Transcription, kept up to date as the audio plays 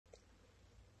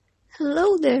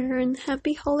Hello there and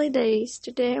happy holidays.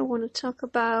 Today I want to talk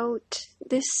about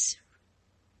this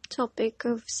topic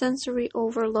of sensory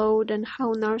overload and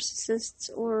how narcissists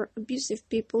or abusive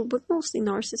people, but mostly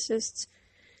narcissists,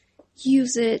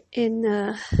 use it in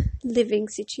a living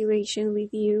situation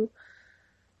with you.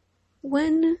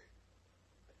 When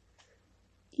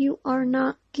you are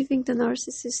not giving the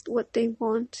narcissist what they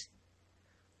want,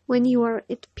 when you are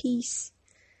at peace,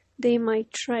 they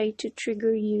might try to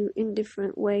trigger you in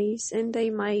different ways, and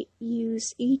they might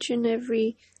use each and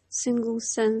every single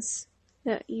sense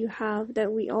that you have,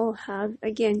 that we all have,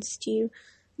 against you.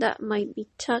 That might be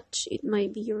touch, it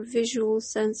might be your visual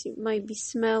sense, it might be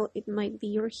smell, it might be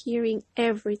your hearing,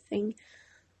 everything.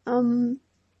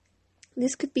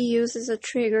 This could be used as a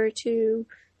trigger to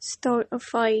start a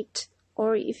fight,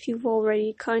 or if you've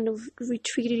already kind of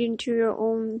retreated into your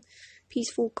own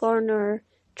peaceful corner,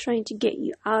 trying to get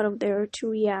you out of there to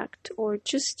react, or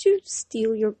just to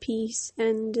steal your peace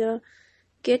and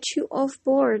get you off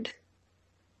board,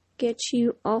 get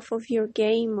you off of your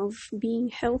game of being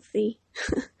healthy,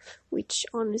 which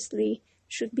honestly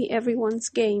should be everyone's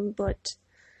game, but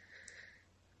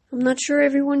I'm not sure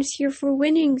everyone's here for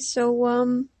winning,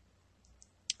 so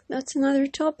that's another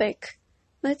topic.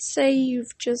 Let's say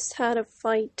you've just had a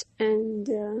fight and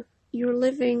your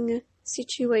living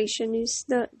situation is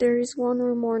that there is one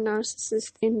or more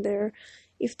narcissists in there.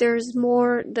 If there's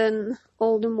more, then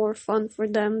all the more fun for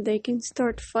them. They can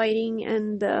start fighting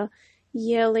and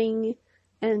yelling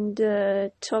and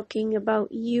talking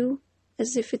about you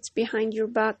as if it's behind your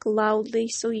back loudly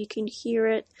so you can hear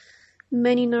it.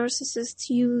 Many narcissists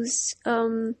use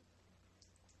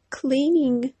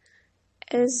cleaning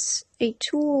as a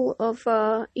tool of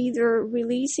either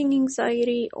releasing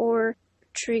anxiety or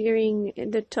triggering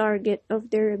the target of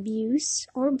their abuse,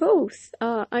 or both.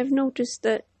 I've noticed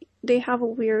that they have a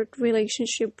weird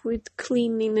relationship with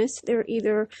cleanliness. They're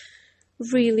either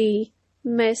really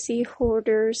messy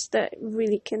hoarders that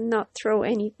really cannot throw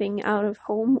anything out of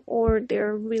home, or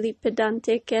they're really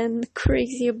pedantic and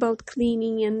crazy about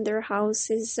cleaning, and their house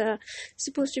is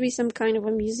supposed to be some kind of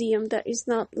a museum that is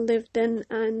not lived in,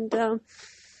 and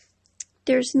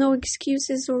there's no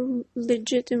excuses or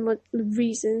legitimate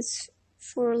reasons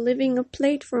for leaving a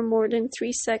plate for more than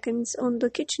 3 seconds on the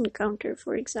kitchen counter,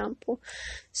 for example.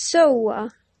 So,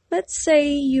 let's say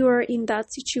you are in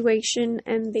that situation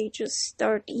and they just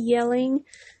start yelling,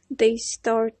 they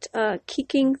start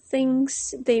kicking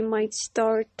things, they might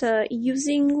start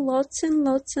using lots and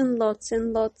lots and lots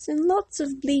and lots and lots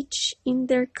of bleach in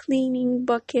their cleaning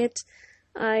bucket.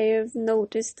 I have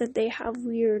noticed that they have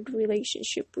weird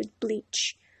relationship with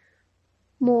bleach.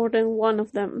 More than one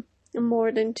of them.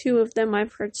 More than two of them.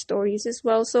 I've heard stories as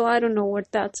well, so I don't know what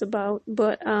that's about,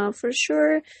 but for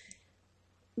sure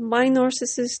my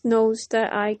narcissist knows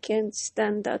that I can't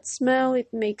stand that smell. It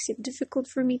makes it difficult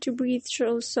for me to breathe,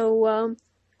 so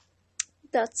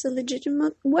that's a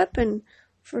legitimate weapon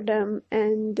for them.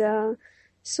 And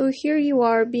so here you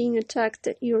are being attacked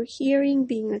at your hearing,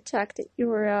 being attacked at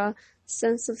your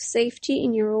sense of safety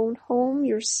in your own home,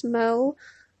 your smell.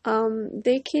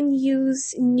 They can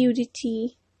use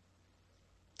nudity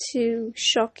to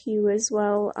shock you as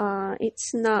well.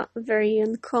 It's not very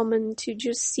uncommon to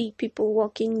just see people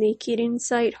walking naked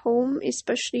inside home,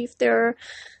 especially if they're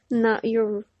not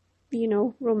your,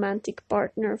 romantic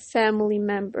partner. Family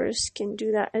members can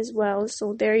do that as well.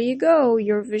 So there you go.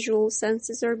 Your visual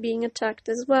senses are being attacked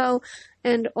as well.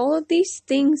 And all of these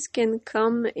things can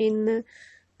come in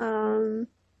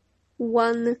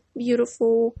one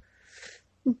beautiful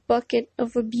bucket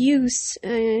of abuse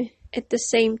at the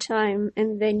same time,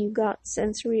 and then you got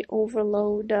sensory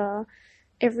overload.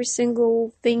 Every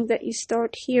single thing that you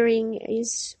start hearing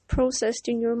is processed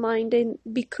in your mind, and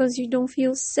because you don't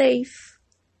feel safe,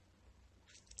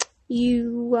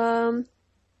 you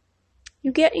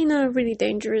get in a really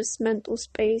dangerous mental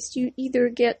space. You either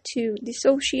get to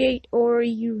dissociate, or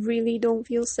you really don't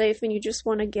feel safe and you just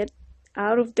want to get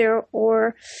out of there,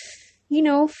 or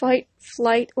fight,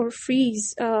 flight, or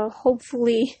freeze.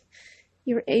 Hopefully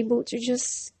you're able to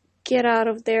just get out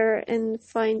of there and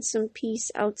find some peace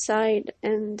outside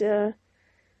and,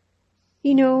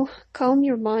 calm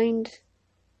your mind,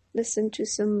 listen to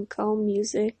some calm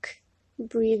music,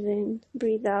 breathe in,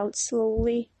 breathe out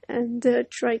slowly, and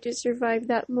try to survive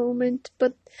that moment.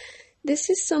 But this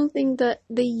is something that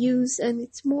they use, and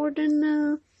it's more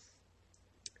than,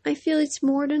 I feel it's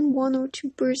more than one or two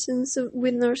persons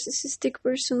with narcissistic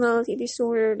personality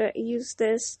disorder that use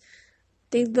this.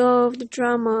 They love the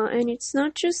drama, and it's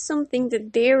not just something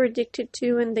that they're addicted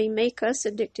to and they make us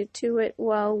addicted to it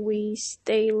while we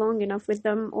stay long enough with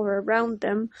them or around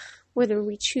them, whether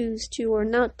we choose to or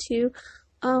not to,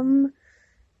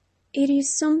 it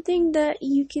is something that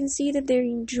you can see that they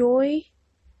enjoy,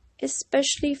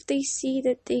 especially if they see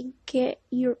that they get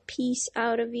your peace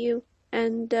out of you.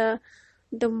 And the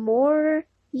more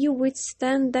you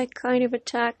withstand that kind of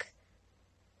attack,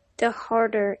 the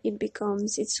harder it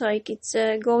becomes. It's like it's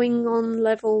going on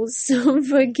levels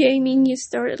of gaming. You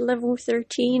start at level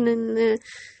 13, and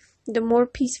the more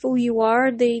peaceful you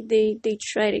are, they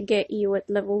try to get you at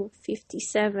level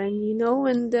 57, you know,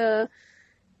 and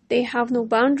they have no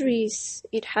boundaries.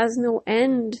 It has no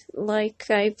end. Like,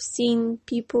 I've seen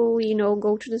people, you know,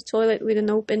 go to the toilet with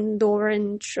an open door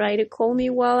and try to call me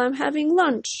while I'm having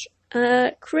lunch.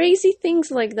 Crazy things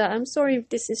like that. I'm sorry if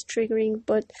this is triggering,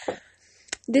 but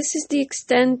this is the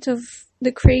extent of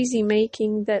the crazy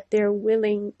making that they're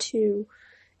willing to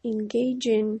engage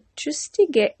in just to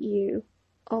get you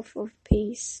off of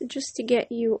pace, just to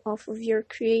get you off of your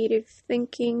creative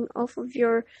thinking, off of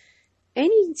your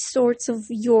any sorts of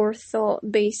your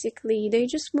thought. Basically, they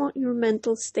just want your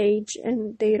mental stage,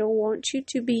 and they don't want you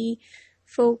to be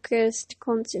focused,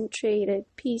 concentrated,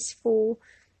 peaceful,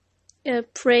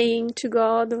 praying to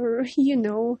God, or, you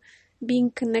know,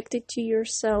 being connected to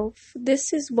yourself.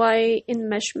 This is why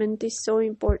enmeshment is so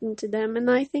important to them, and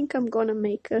I think I'm gonna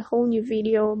make a whole new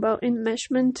video about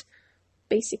enmeshment,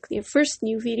 basically a first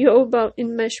new video about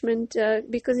enmeshment,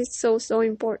 because it's so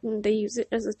important. They use it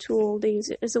as a tool, they use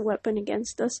it as a weapon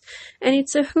against us, and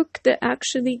it's a hook that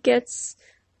actually gets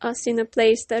us in a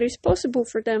place that is possible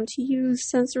for them to use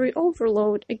sensory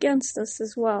overload against us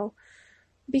as well.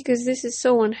 Because this is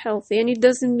so unhealthy, and it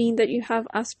doesn't mean that you have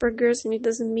Asperger's, and it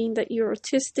doesn't mean that you're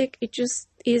autistic. It just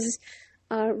is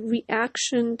a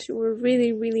reaction to a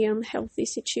really, really unhealthy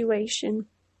situation.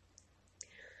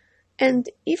 And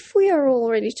if we are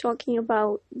already talking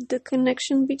about the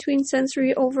connection between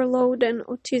sensory overload and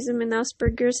autism and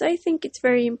Asperger's, I think it's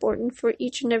very important for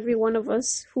each and every one of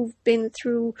us who've been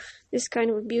through this kind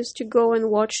of abuse to go and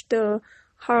watch the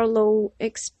Harlow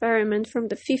experiment from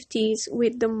the 50s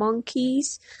with the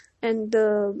monkeys and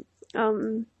the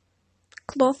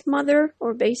cloth mother,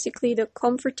 or basically the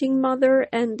comforting mother,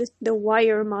 and the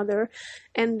wire mother.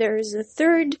 And there's a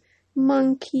third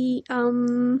monkey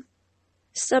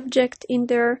subject in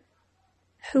there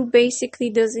who basically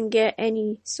doesn't get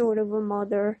any sort of a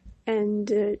mother,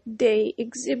 and they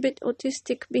exhibit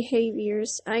autistic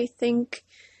behaviors. I think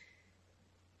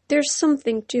there's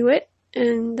something to it,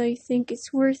 and I think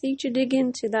it's worthy to dig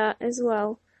into that as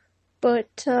well.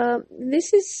 But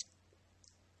this is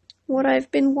what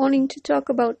I've been wanting to talk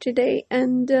about today,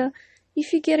 and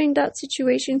if you get in that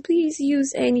situation, please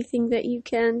use anything that you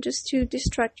can just to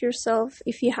distract yourself.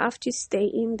 If you have to, stay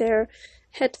in there.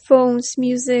 Headphones,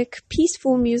 music,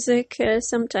 peaceful music.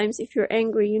 Sometimes if you're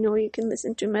angry, you know, you can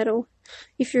listen to metal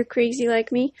if you're crazy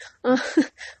like me.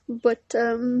 But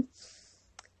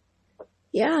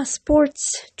yeah,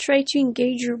 sports. Try to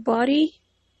engage your body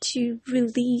to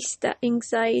release that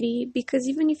anxiety, because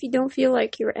even if you don't feel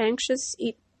like you're anxious,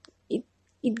 it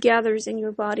gathers in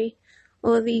your body.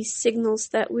 All of these signals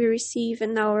that we receive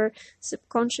and our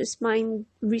subconscious mind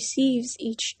receives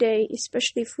each day,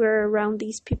 especially if we're around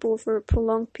these people for a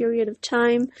prolonged period of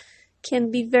time, can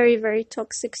be very, very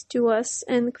toxic to us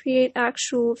and create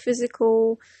actual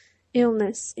physical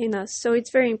illness in us. So it's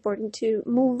very important to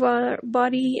move our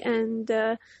body and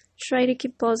try to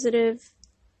keep positive.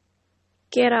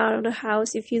 Get out of the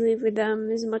house if you live with them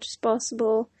as much as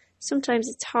possible. Sometimes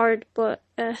it's hard, but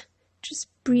just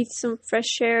breathe some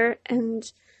fresh air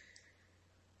and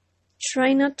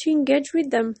try not to engage with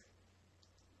them.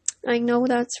 I know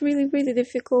that's really, really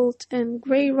difficult, and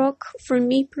Grey Rock for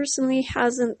me personally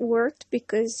hasn't worked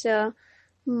because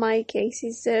my case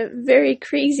is a very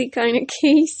crazy kind of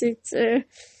case. It's a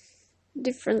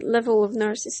different level of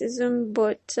narcissism,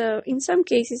 but in some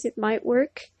cases it might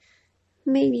work.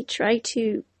 Maybe try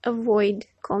to avoid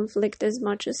conflict as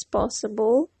much as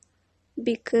possible,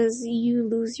 because you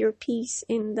lose your peace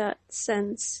in that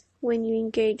sense when you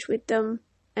engage with them.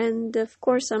 And of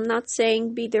course, I'm not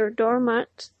saying be their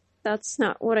doormat. That's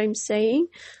not what I'm saying.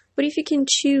 But if you can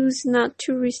choose not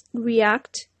to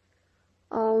react,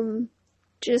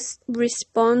 just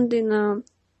respond in a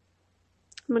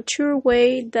mature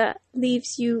way that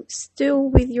leaves you still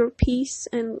with your peace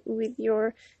and with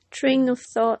your train of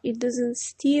thought. It doesn't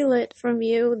steal it from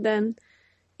you. Then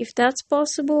if that's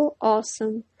possible,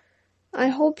 awesome. I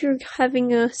hope you're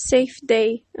having a safe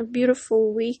day, a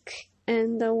beautiful week,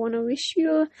 and I want to wish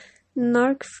you a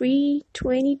narc-free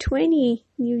 2020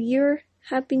 New Year.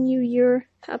 Happy New Year,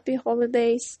 happy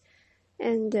holidays,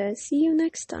 and see you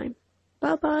next time.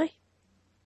 Bye-bye.